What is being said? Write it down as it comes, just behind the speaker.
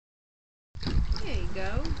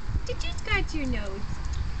go. Did you scratch your nose?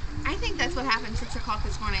 I think that's what happened 6 o'clock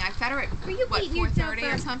this morning. I fed her at, what,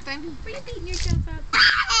 4:30 or something? Were you beating yourself up?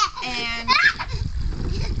 And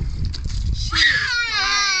she was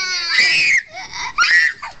crying.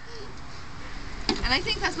 And I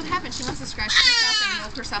think that's what happened. She must have scratched herself and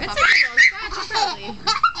rolled herself up. That's a little scratch.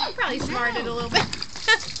 You probably smarted a little bit.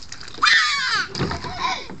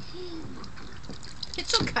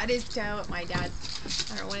 Mitchell cut his toe at my dad's.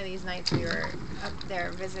 I don't know, one of these nights we were up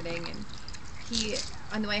there visiting, and he,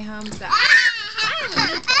 on the way home, said, I have a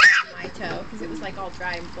meatball on my toe, because it was like all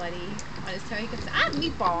dry and bloody on his toe. He goes, I have a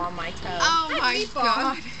meatball on my toe. Oh my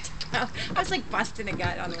God. I was like busting a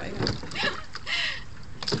gut on the way home.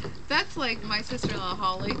 That's like my sister-in-law,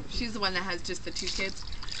 Holly. She's the one that has just the 2 kids.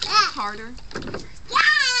 Carter.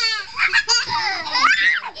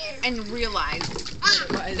 And realized what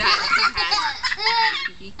it was that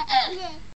he had.